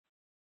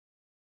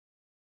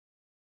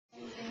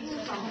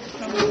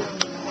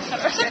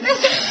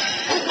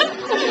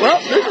Well,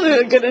 this is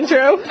a good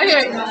intro.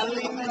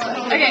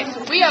 Okay,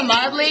 we are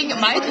modeling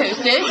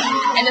mitosis,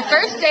 and the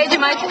first stage of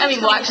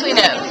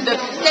the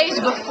stage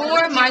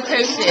before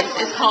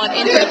mitosis is called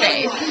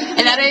interphase,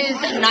 and that is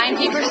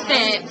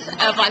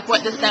 90% of like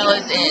what the cell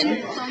is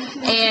in.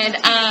 And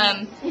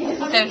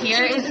so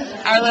here is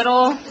our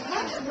little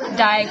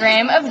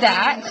diagram of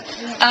that.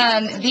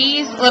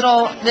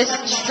 This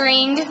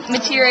string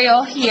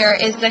material here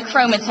is the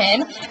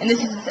chromatin, and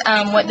this is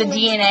what the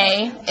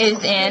DNA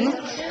is in.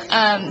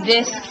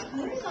 This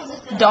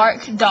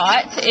dark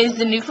dot is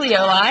the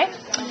nucleoli,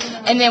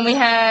 and then we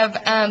have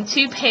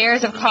two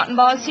pairs of cotton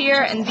balls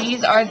here, and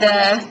these are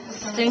the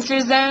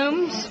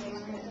centrosomes,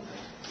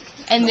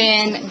 and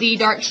then the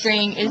dark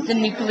string is the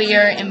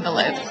nuclear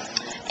envelope.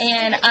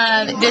 And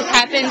this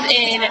happens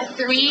in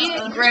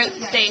 3 growth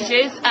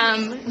stages.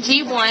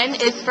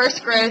 G1 is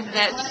first growth,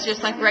 that's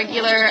just like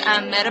regular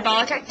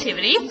metabolic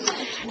activity.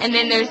 And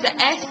then there's the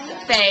S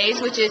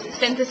phase, which is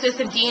synthesis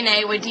of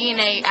DNA, where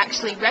DNA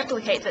actually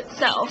replicates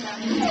itself.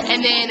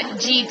 And then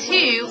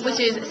G2, which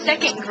is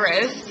second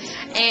growth,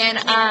 and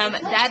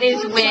that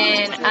is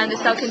when the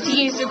cell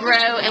continues to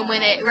grow and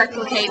when it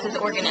replicates its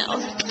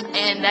organelles.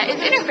 And that is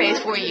interphase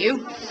for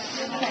you.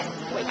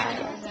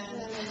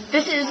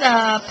 This is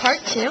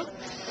part 2,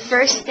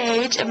 first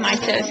stage of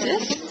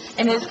mitosis,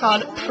 and it's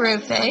called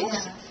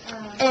prophase.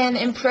 And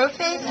in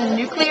prophase, the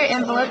nuclear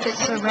envelope that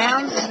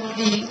surrounds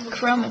the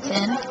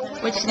chromatin,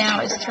 which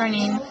now is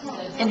turning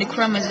into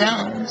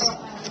chromosomes,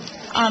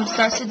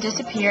 starts to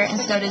disappear, and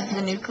so does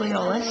the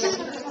nucleolus.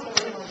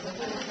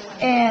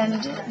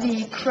 And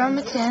the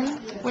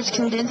chromatin, which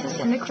condenses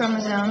into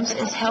chromosomes,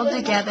 is held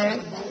together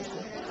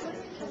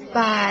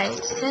by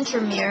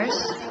centromeres,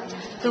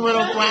 the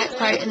little black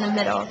part in the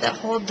middle that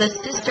hold the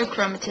sister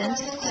chromatins.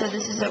 So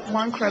this is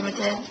one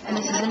chromatid, and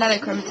this is another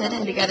chromatid,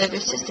 and together they're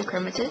sister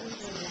chromatid.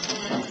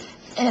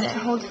 And it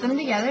holds them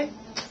together.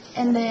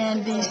 And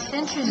then these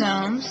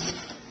centrosomes,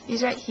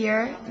 these right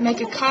here,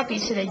 make a copy,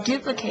 so they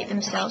duplicate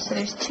themselves. So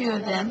there's 2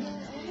 of them.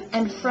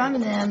 And from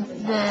them,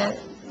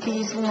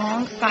 these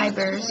long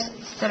fibers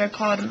that are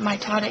called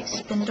mitotic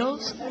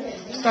spindles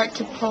start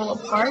to pull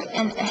apart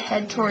and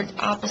head towards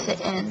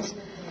opposite ends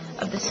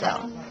of the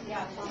cell.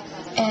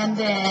 And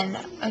then,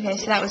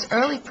 so that was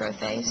early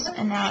prophase,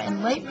 and now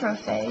in late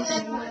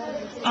prophase,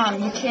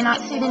 you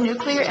cannot see the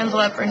nuclear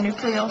envelope or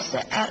nucleolus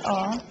at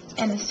all,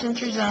 and the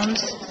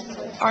centrosomes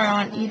are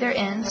on either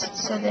ends,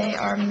 so they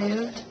are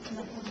moved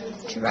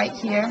to right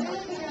here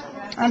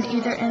on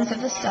either ends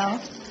of the cell.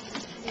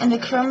 And the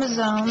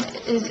chromosome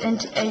is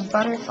into a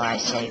butterfly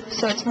shape,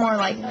 so it's more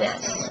like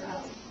this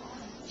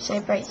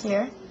shape right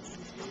here,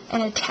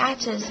 and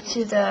attaches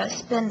to the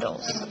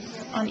spindles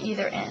on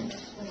either end.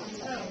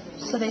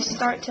 So they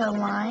start to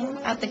align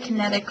at the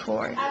kinetic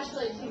cord.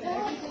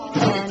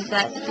 And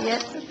that's the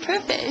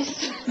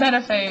prophase.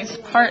 Metaphase,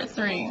 part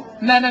 3.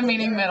 Meta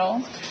meaning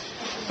middle.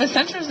 The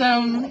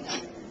centrosome,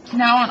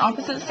 now on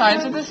opposite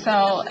sides of the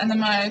cell, and the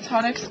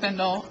mitotic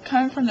spindle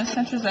come from the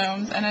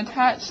centrosomes and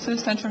attach to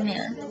the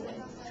centromere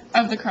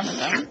of the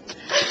chromosome.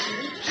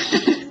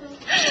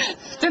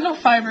 Spindle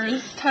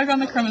fibers tug on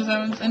the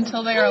chromosomes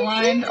until they are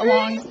aligned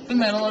along the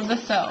middle of the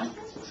cell.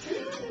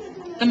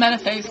 The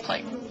metaphase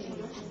plate.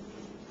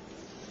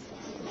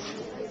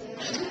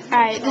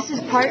 Alright, this is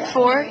part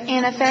 4,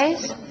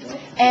 anaphase,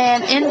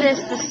 and in this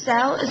the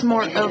cell is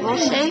more oval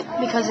shaped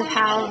because of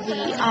how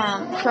the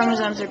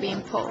chromosomes are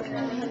being pulled.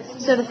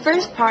 So the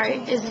first part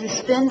is the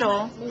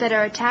spindle that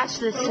are attached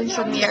to the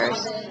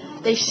centromeres.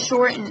 They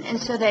shorten, and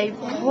so they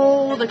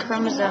pull the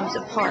chromosomes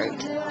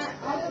apart.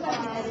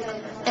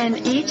 And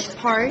each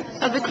part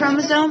of the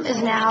chromosome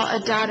is now a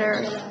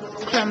daughter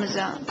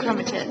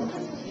chromatid.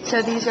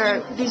 So these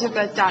are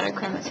both daughter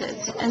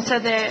chromatids, and so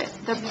they're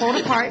pulled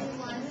apart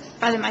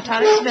by the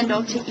mitotic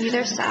spindle to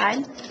either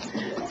side.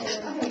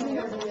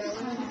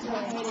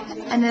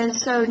 And then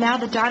so now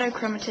the daughter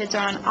chromatids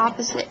are on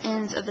opposite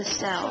ends of the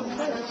cell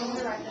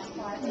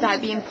by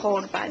being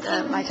pulled by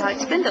the mitotic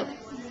spindle.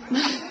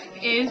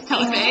 Is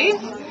telophase,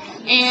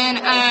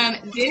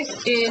 and this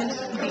is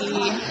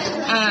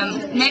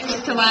the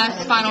next to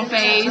last final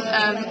phase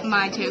of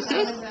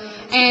mitosis.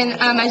 And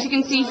as you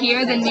can see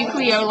here, the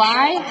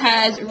nucleoli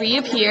has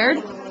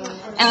reappeared.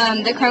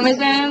 The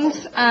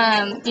chromosomes,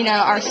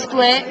 are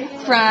split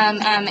from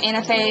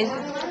anaphase,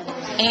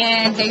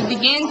 and they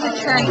begin to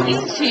turn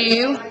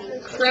into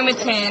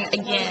chromatin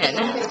again.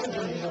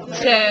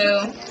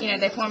 So,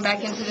 they form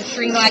back into the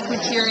string-like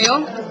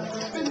material.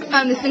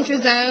 The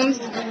centrosomes,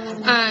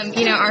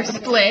 are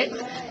split.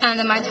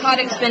 The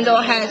mitotic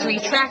spindle has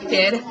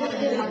retracted.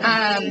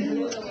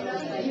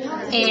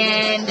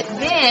 And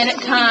then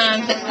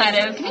comes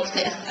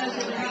cytokinesis.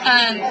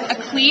 A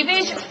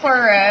cleavage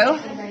furrow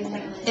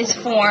is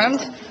formed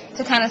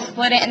to kind of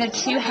split it into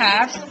 2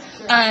 halves.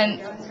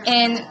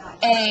 In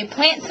a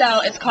plant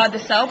cell, it's called the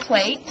cell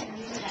plate.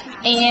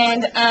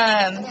 And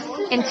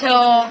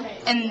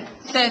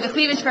so the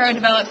cleavage furrow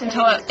develops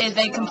until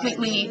they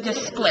completely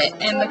just split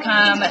and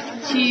become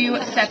two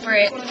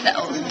separate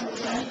cells.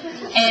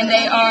 And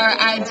they are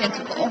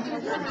identical.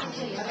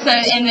 So,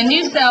 and the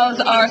new cells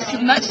are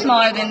much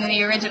smaller than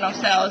the original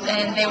cells,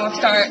 and they will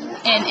start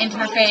in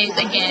interphase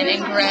again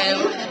and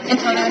grow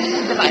until they're ready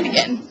to divide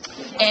again.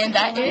 And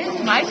that is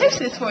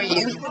mitosis for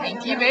you.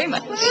 Thank you very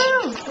much.